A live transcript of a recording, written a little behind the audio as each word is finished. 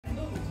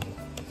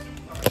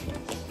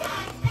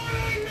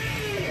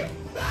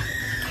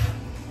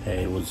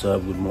What's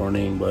up? Good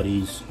morning,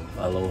 buddies.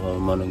 Aloha,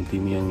 manong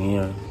timyong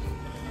here.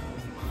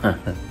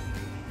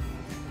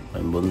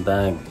 May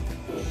buntag.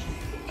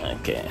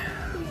 Okay.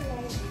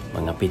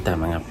 Mga pita,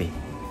 mga pita.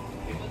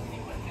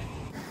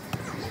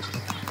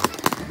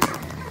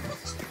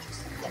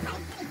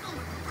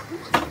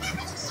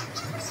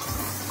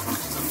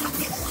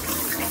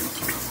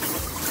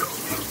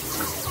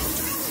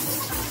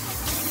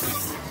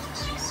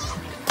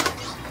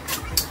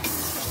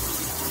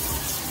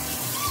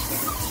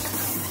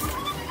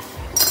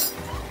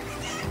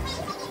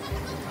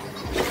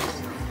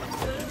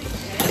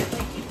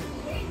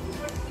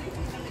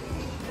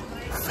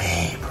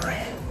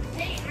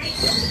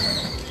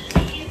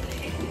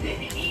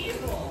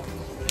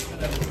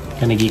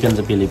 Kanigikan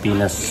sa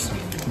Pilipinas,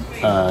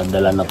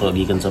 dala na ko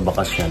gikan sa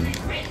bakasyon.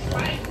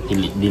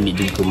 Dili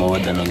jud ko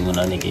mawad ano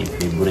nguna ni kay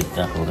favorite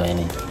na ko kay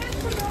ni.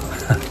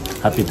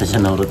 Happy ta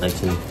siya na urot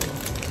actually.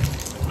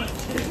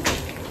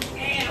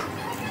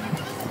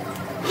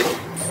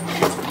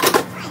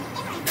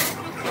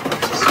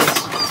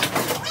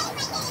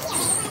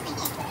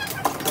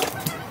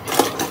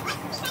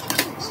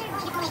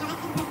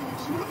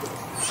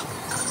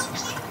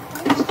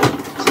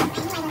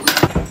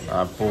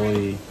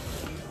 Apoy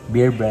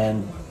beer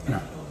brand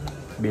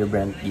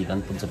gikan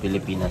pud sa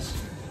Pilipinas.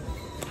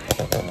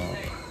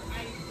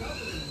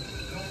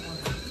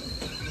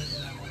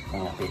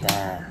 Mga pita.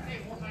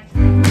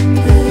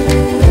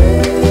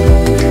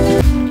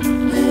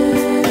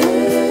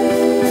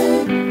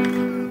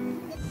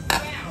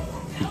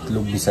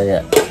 Itlog Bisaya.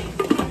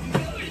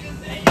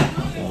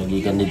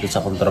 Gikan dito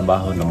sa akong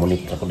trabaho,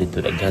 namunit ako dito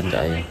daghan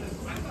kaayo.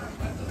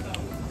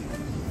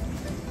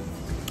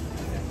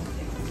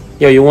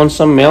 Yo, you want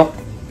some milk?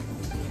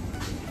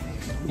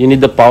 You need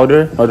the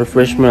powder or the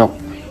fresh milk?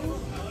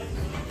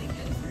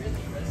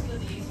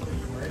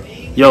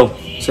 Yo,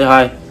 say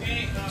hi.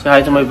 Say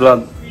hi to my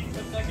vlog.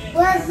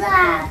 What's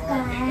up,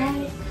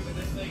 guys?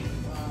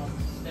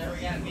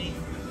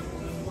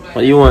 What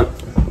do you want?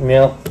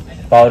 Milk?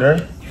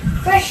 Powder?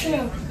 Fresh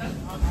milk.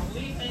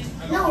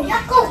 No,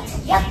 Yakult.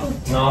 Yakult.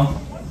 No.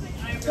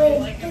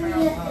 Wait, give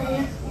me a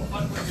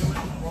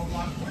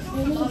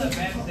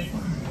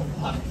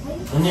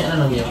Ini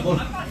ano ng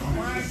Yakult?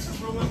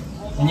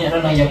 Ini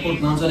ano ng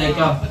Yakult? Nang sa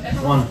ka?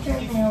 One.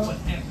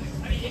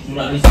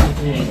 Mula list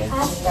ito niya.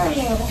 After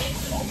milk.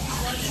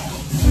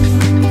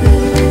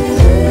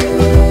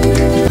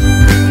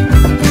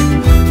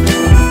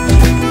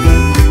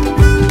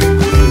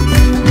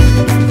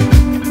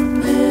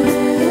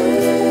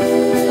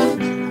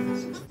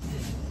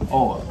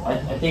 Oh,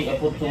 I think I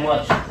put too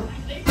much.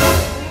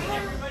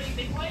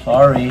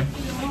 Sorry.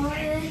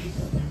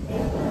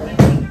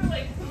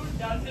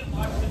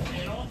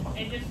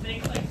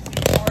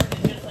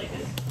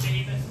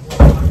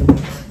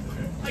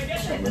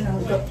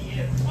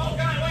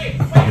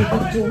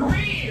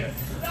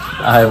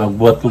 Ay,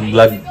 magbuhat kong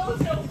vlog.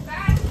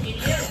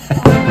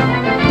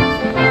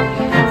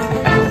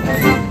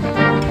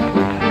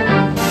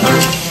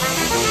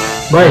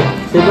 Bye.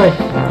 Say bye.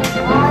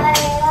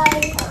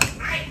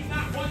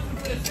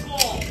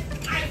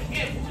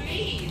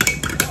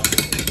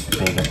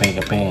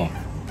 Kape.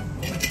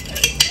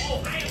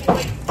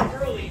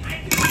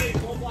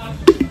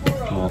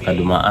 Mga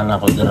kadumaan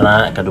ako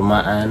dira,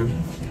 kadumaan.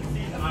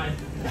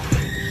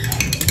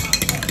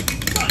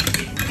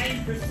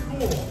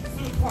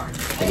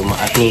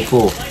 Kadumaat ni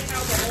ko.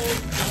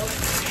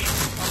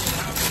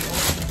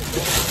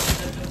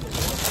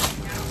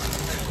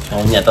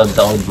 Nya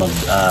taod-taod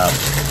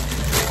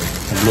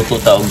magluto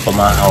ta og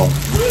pamahaw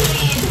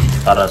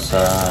para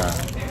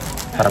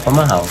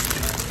pamahaw.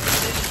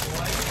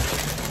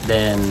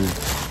 Then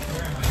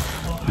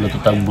luto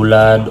tag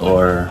bulad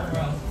or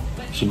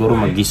siguro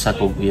maggisa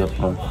ko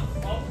uyapon.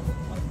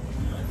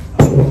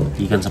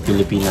 Gikan sa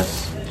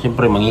Pilipinas.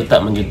 Siyempre mangita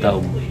man jud ta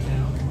og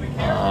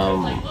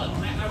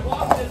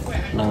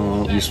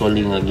nang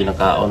usually nga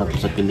ginakaon nato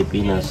sa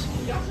Pilipinas.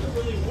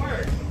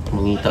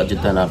 Mangita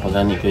jud ta na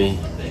pagani ko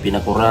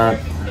pinakurat.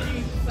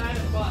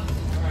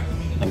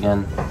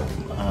 Again,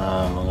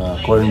 mga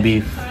corned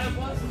beef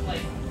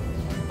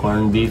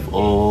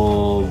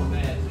o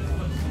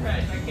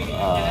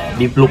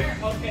beef look,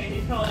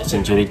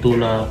 century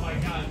tuna,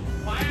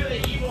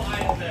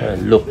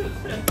 look.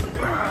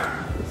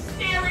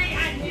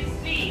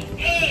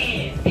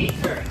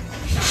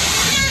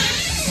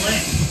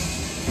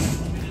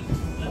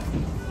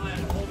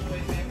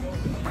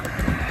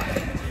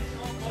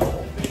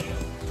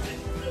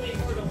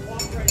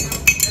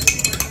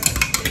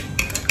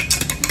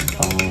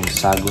 Ang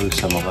sagol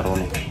sa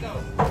macaroni.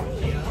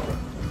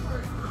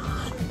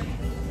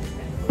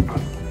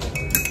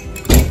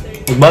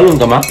 Magbalon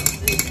ka ma?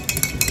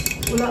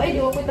 Wala ay,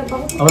 di ko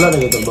itabang. Wala na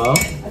yung trabaho?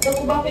 At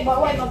ang ubang ko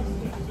baway,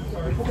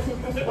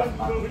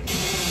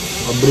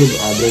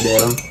 Abrid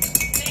eron.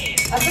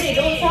 Abri,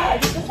 doon sa,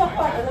 dito sa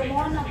part, alam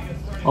mo na.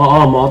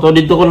 Oo, mo to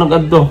dito ko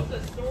nag-adto.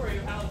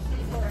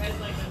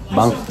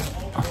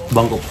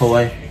 Bank of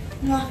Hawaii.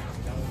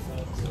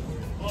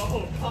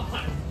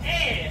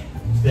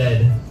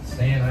 Dead.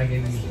 Stan, I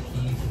gave you the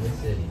keys to the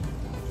city.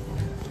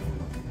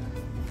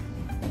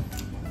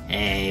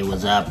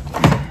 what's up?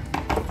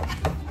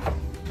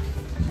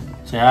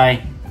 Say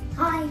hi.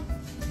 Hi.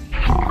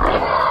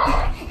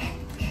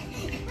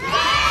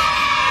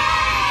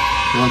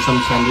 You want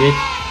some sandwich?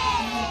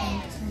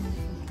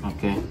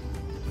 Okay.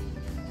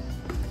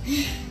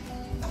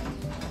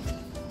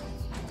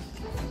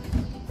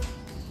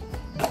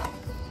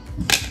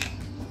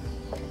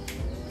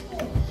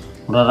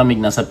 Muraramig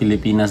na sa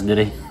Pilipinas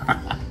dire.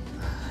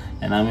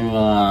 Yan namin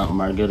mga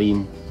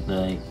margarine,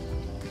 like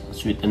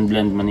sweet and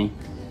blend man eh.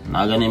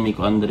 Naaga ni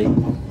ko Andre.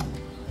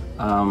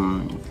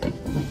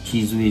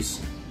 Cheese whiz,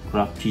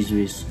 craft cheese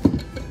whiz.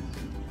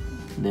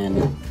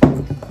 Then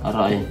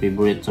ara ay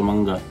favorite sa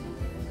mangga.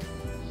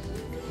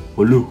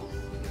 Hulu.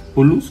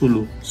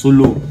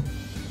 Sulu.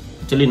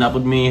 Actually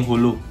napod may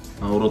hulu,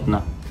 nahurot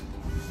na.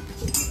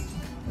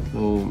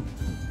 So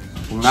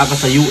kung naka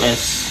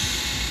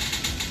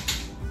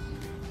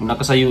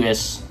sa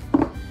US,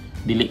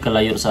 dili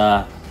kalayo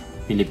sa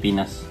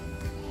Pilipinas.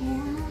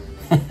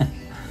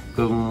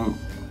 Kung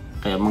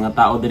kaya mga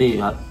tao diri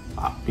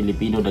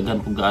Pilipino daghan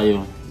pug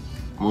kaayo,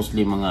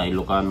 mostly mga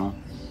Ilocano,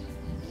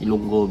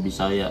 Ilonggo,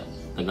 Bisaya,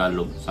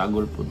 Tagalog,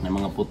 sagol pud na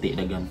mga puti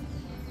daghan.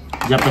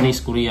 Japanese,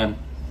 Korean.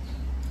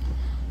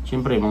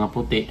 Siyempre mga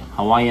puti,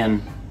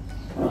 Hawaiian,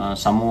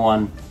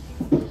 Samoan.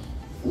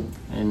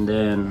 And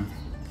then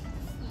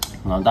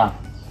ano ta?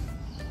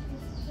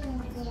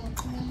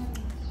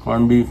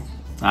 Corn beef.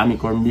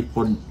 Corn beef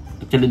food.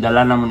 Actually,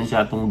 dala naman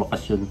siya itong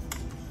bakasyon.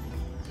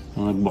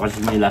 Yung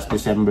nagbakasyon niya last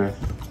December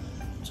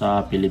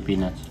sa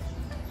Pilipinas.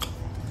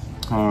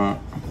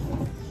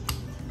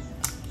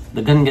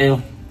 Daghan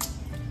kayo.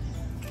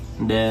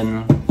 And then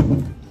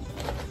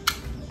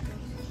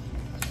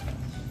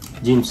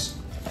jeans.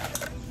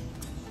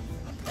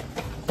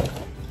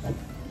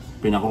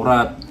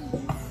 Pinakurat.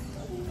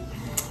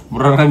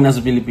 Murang na sa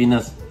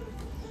Pilipinas.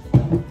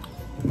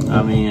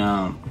 Kami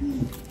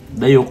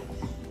dayok.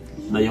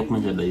 Dayok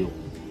na siya, dayok.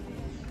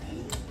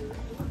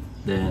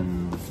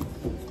 Then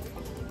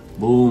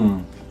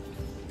boom,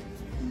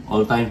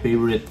 all time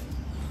favorite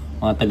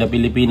mga taga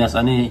Pilipinas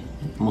ani,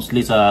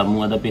 mostly sa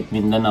mga dapit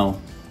Mindanao.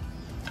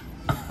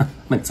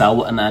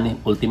 Nagsawa na ani,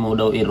 ultimo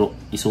daw iro,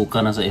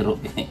 isuka na sa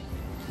iro.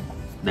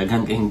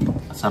 Daghan kayong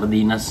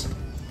sardinas,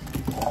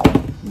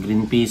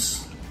 green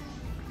peas,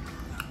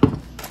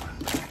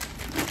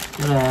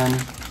 yan,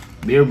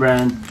 beer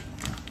brand,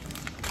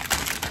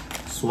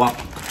 swak,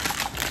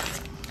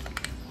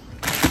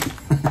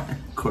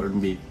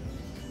 corn beef.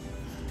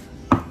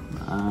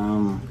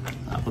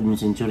 Ako may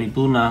century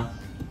tuna,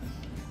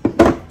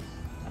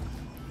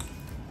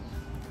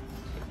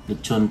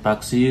 lechon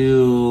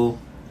paksiw,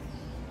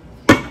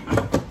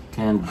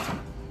 canned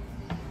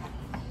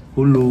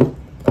hulu,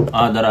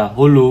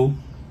 hulu,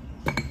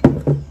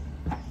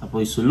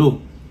 apoy sulu,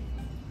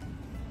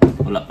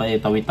 wala pa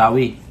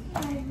tawi-tawi.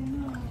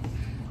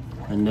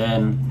 And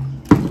then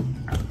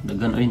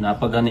dagan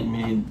napaganit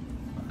mi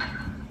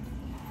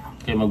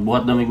kay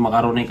magbuhat na may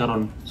makaroni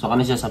karon. So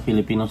kani siya sa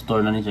Filipino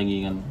store na ni siya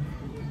gikan.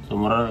 So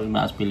mura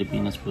maas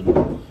Pilipinas pud.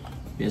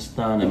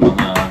 Fiesta na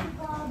mga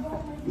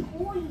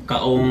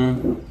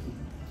kaong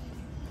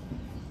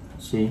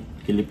si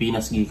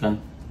Pilipinas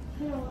gikan.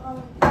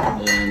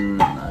 Then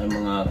ay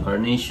mga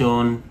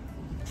carnation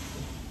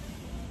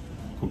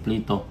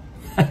kompleto.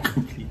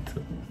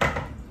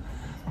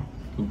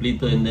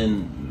 Kompleto. And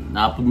then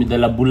naapod mi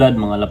dala bulad,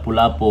 mga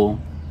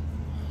lapu-lapo,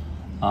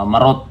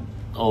 marot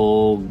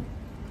o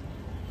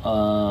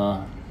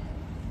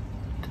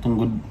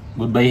katong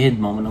goodbye head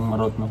mo manang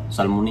marot no,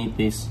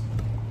 salmonitis.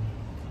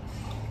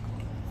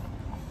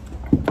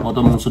 Mo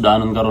to mong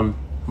sudanon karon,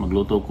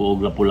 magluto ko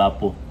og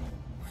lapu-lapo.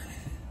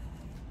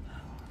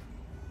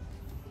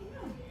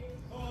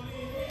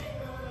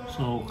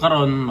 So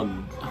karon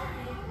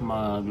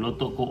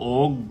magluto ko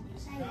og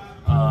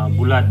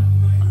bulad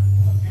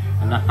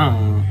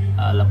anang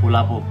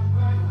lapu-lapo.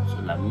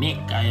 So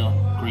lamig kayo,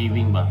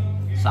 craving ba,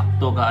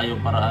 sakto kayo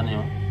para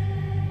ano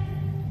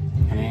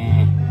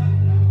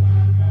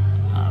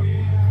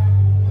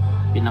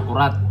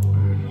pinakurat.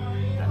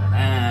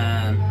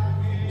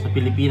 Sa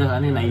Pilipinas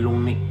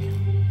nailongnik,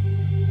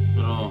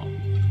 pero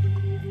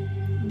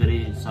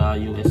dari sa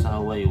US, sa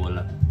Hawaii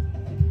wala.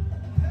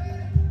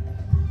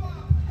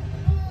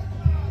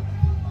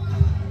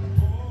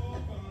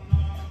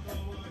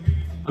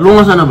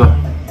 Alunga sana ba?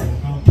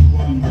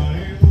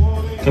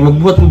 Kaya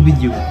magbuhat mo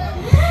video.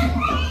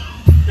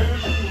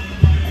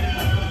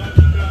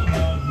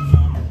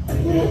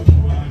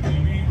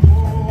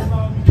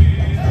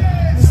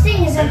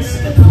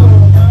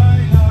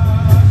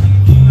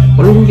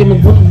 Alunga kaya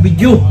magbuhat mo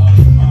video.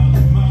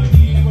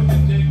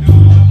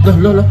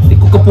 Lah,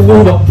 ikaw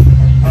kapugong ba?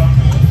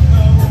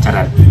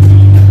 Charan.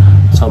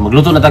 So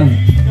magluto na tag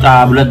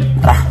bulad.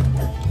 Tara.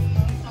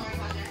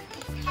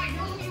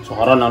 So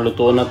karon ang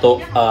luto na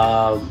to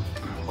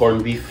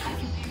corn beef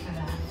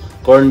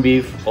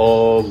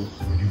o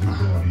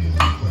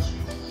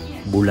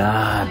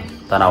bulad.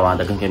 Tanawa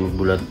dagan kay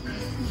bulad.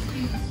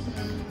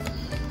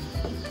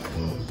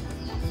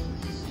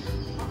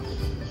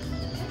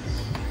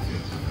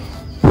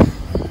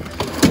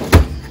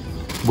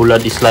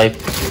 Bulad is life.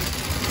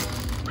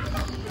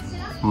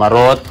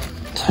 marot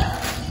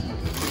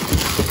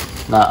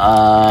na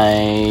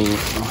ay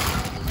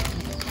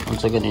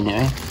unsa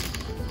ganini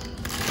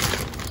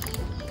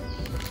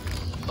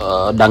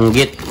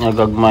danggit nga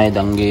gagmay,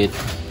 danggit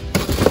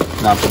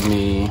na pud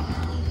ni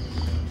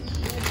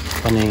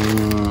kaning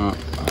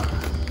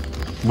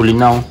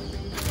bulinaw.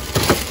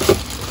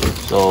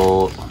 So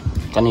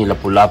kani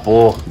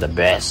lapu-lapu, the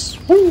best.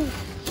 Woo!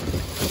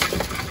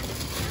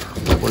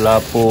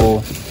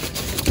 Lapu-lapu.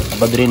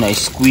 Abadri na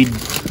squid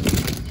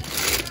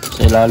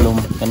sa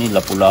ilalom. Kani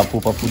lapu-lapu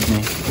pa pud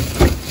ni.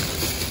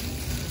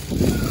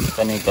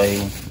 Kani kay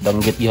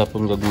danggit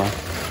gihapon gagmay.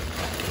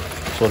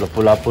 So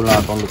lapu-lapu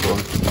na atong lutuon.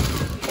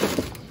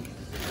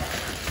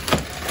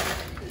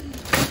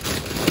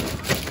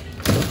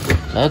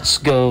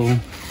 Let's go.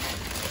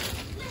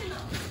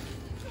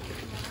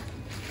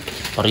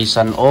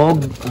 Parisan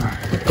og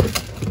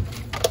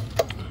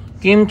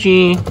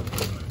kimchi.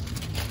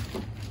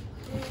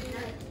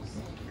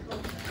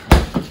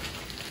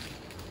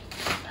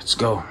 Let's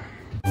go.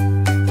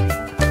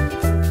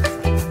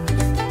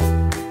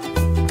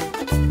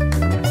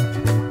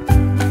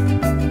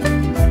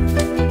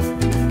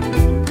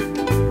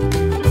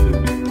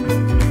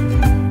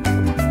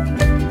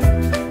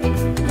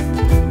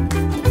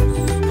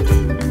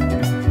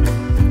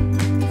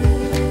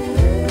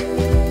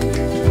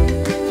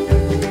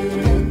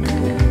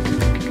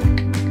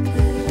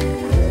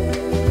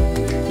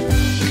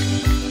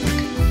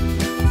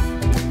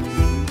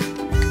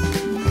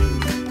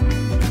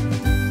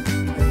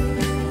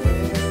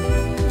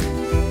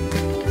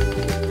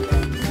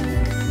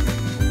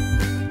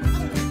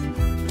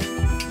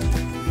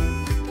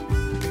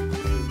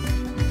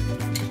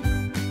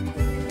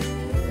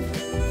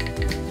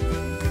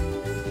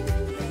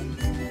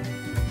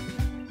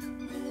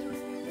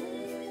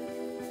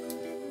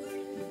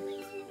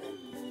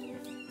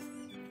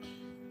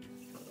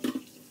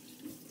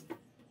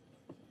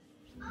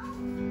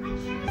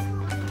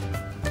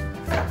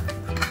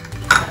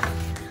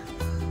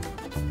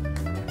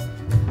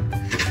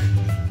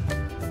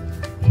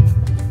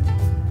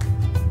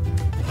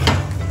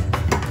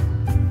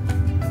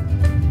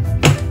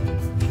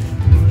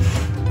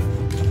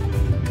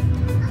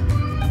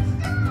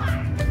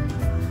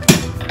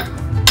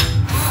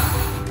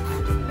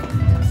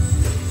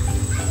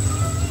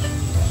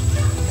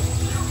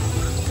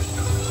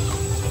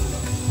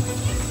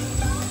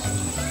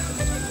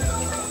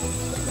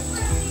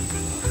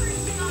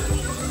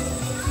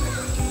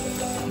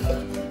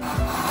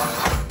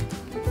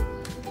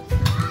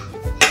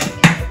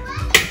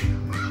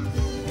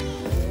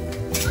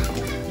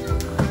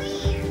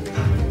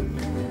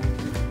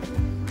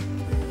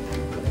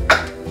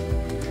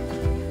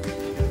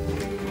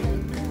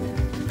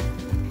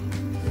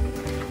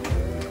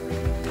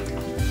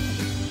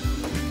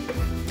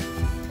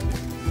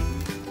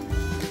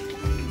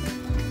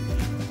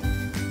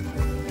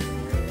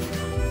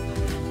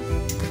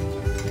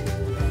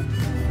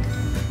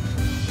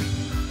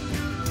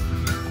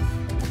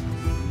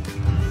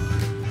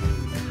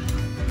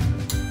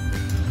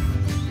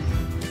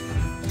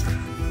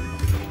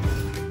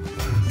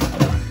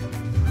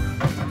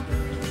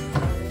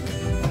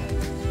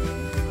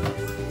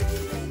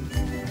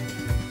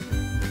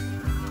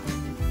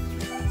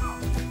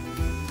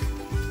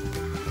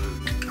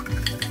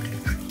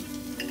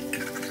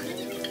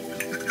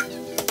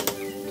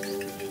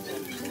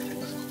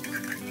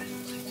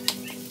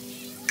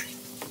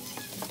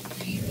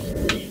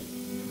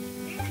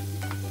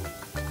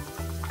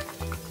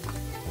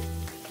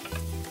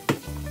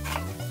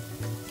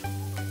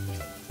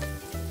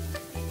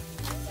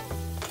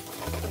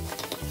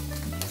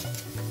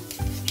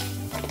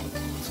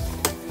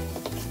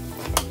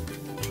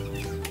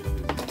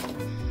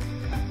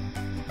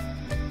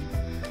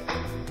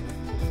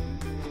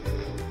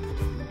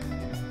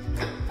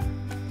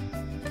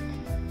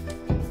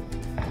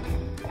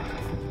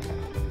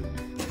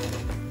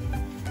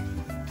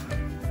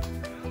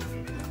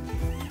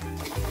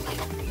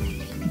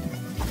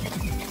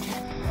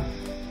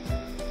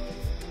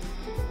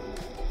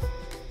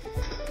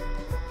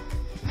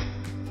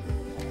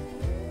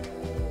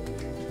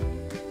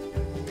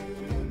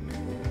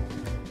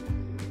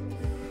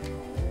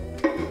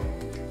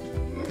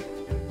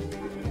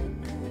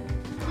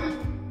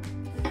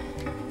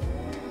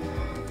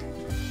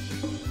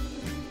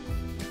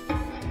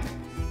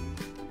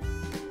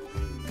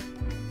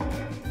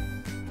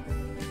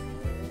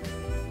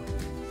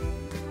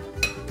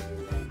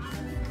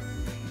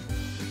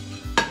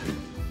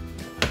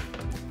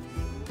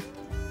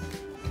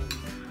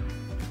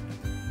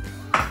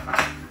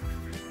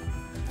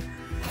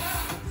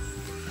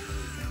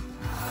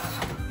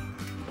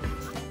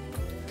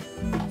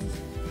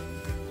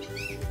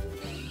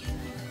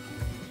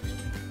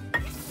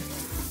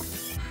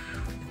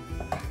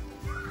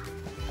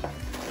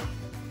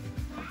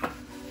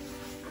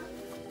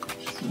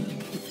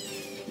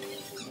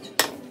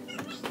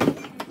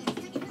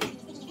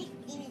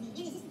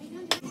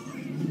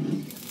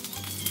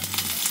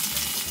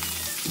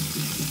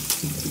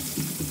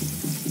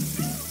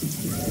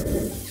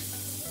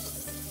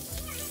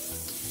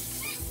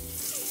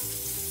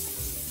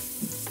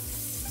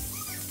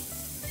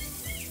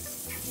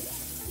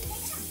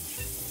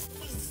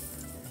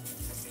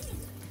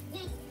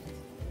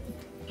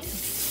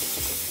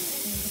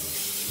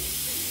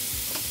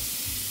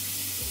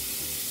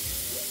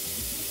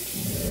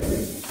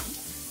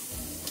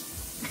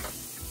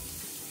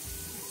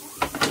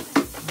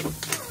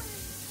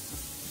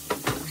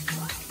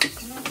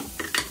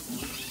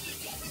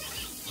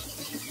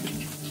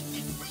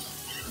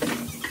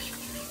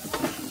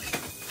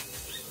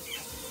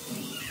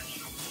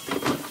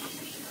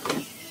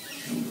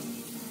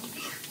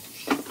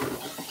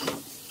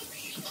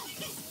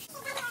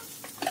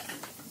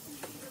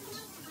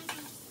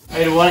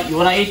 Hey, you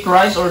wanna eat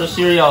rice or the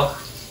cereal?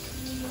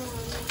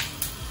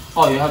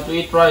 Oh, you have to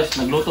eat rice.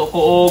 Nagluto ko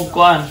og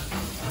kuan.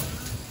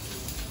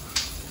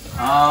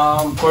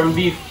 Corned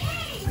beef.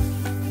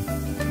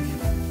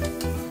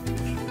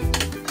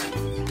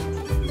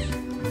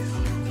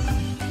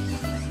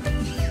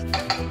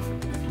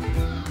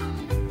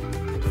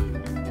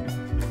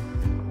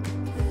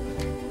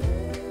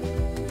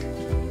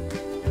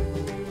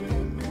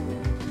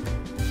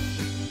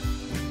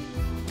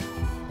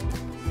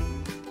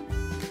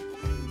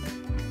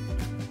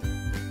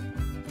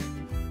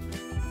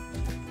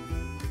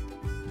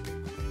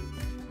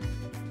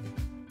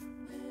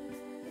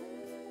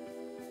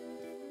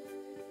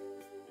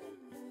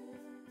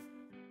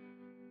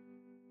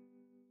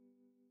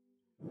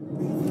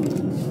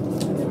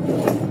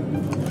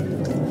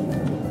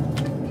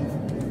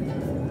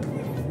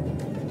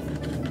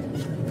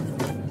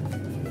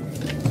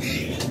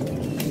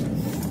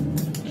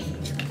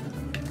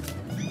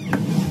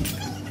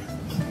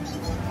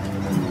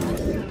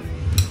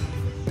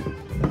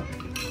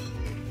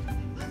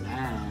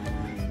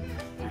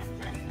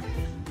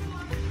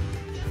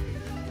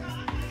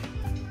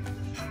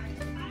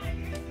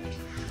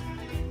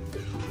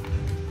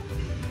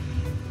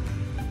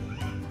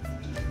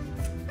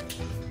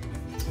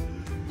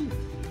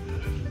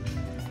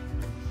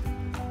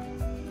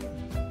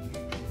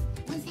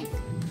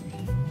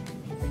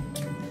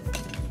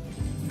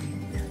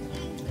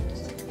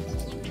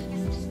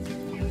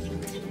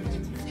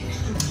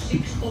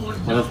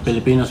 Pero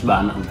Pilipinas ba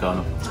anak ikaw,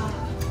 no?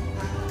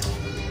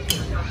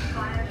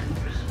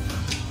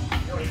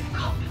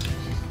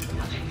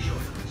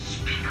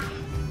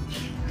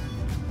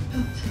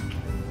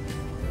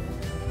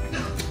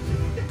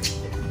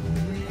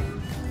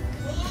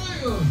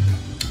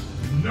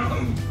 No,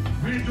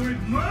 we do it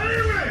my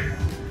way.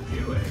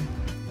 You way.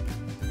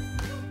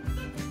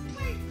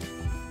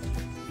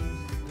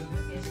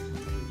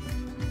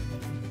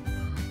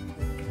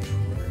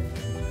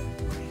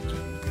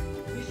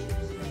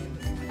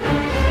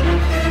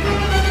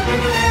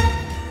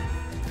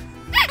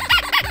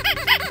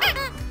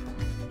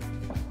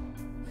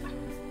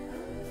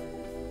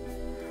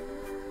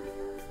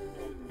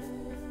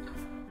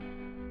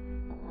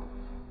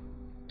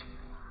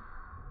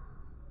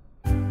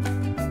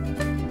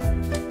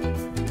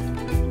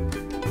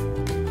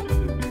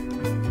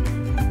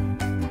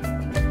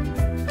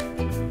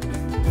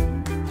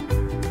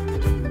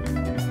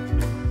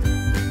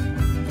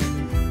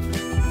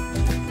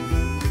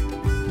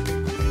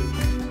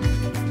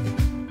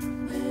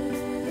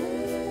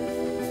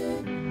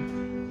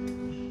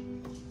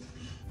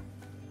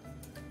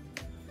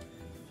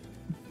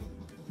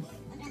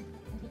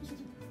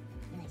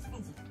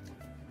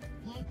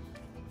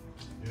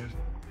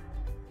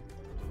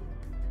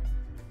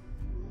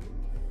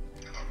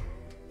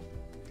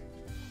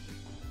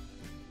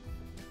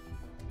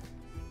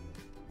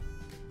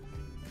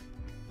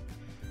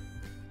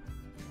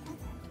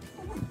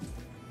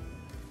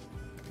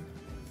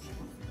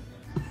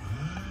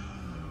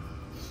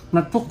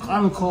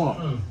 Natukan ko.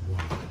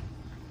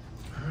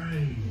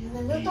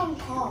 Nagutong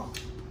ko.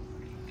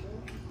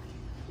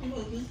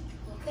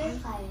 Okay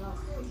kayo.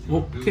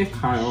 Okay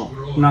kayo.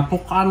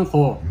 Natukan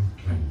ko.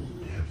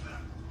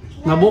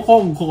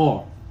 Nabukog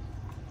ko.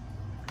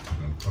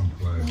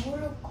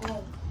 Nahulog ko.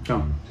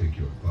 Come.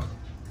 Take your part.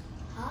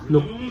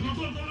 Look.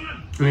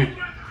 Eh.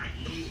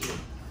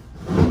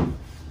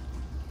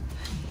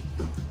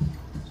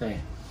 Say.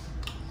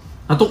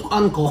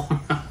 Natukan ko.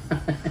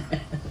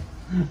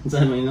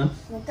 Saan mo yun?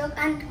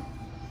 Natukan ko.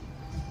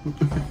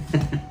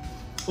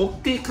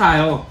 Okay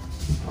kayo.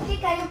 Okay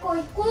kayo ko.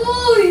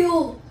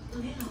 Kuyo!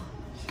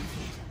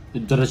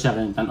 Dito na siya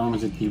kayo. Tanong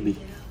mo sa TV.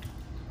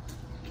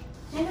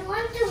 I don't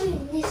want to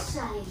read this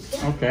side.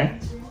 Okay.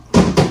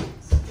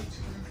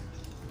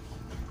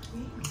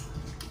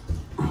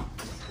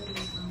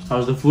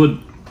 How's the food?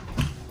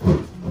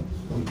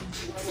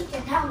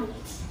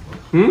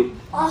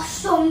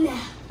 Awesome.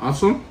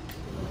 Awesome?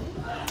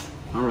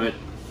 Alright.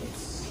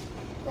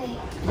 Wait.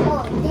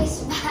 Oh,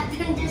 this bad.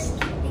 I'm just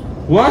kidding.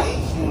 What?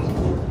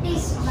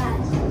 This bad.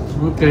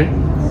 Okay.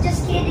 I'm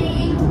just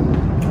kidding.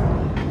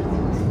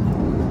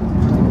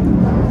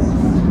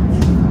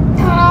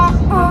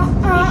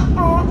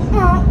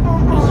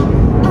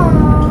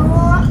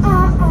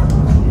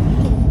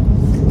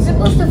 It's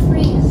supposed to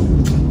freeze.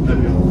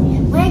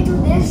 When I do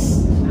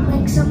this,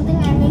 like something,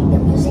 I make the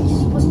music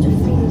is supposed to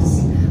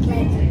freeze,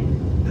 like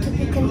to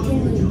be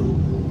continued.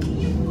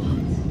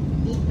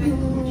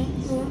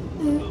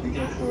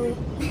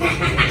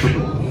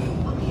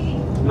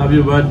 Love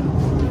you, bud.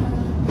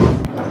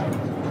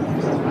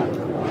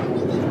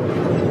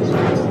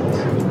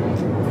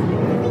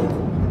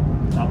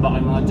 Saba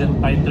kayo mga jet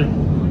fighter.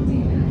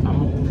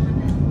 Amo.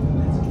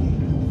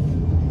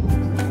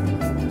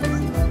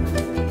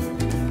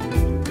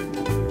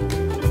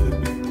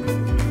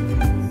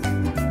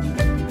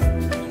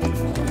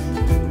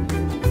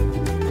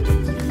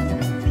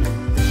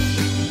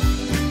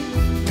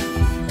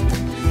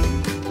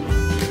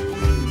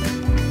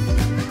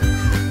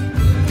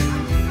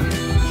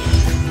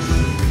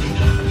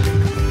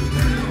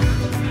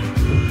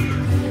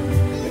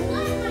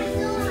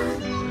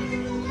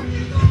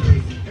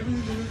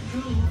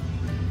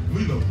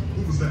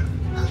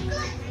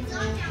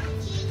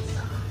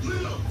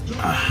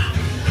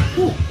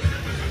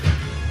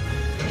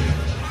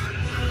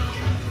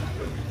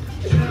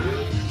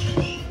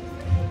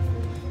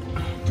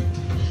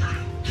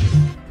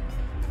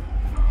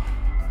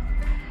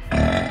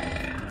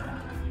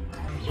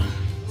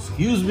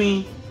 Excuse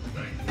me.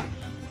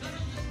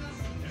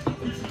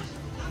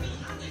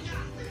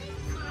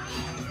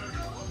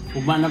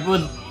 Ugma na po.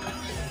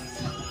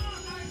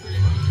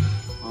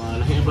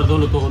 Lahi na pa ito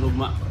lutoon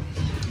ugma.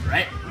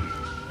 Right?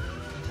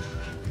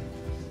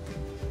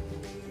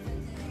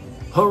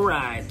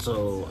 Alright,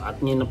 so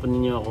at nyo na po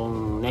ninyo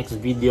akong next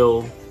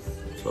video.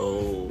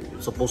 So,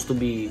 supposed to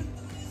be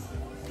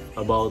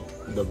about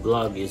the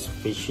vlog is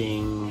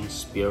fishing,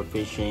 spear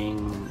fishing,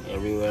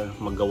 everywhere.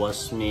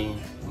 Magawas me,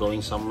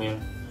 going somewhere.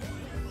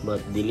 But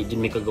dili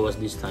din may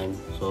kagawas this time.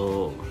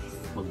 So,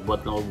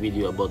 magbuat lang ako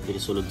video about diri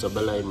sulod sa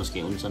balay,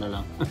 maski unsa na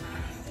lang.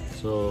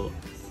 So,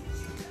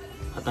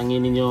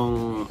 atangin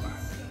ninyong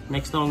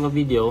next na nga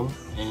video.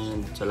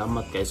 And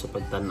salamat kayo sa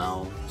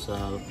pagtanaw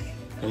sa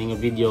kaning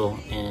video.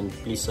 And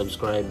please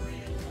subscribe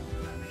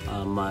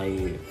my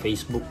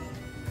Facebook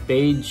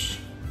page,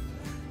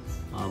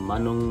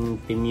 Manong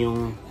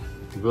Timyong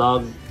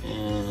vlog,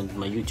 and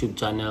my YouTube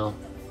channel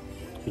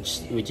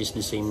which is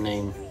the same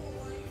name.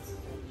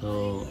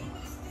 So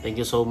thank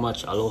you so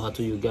much. Aloha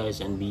to you guys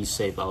and be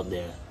safe out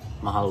there.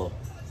 Mahalo.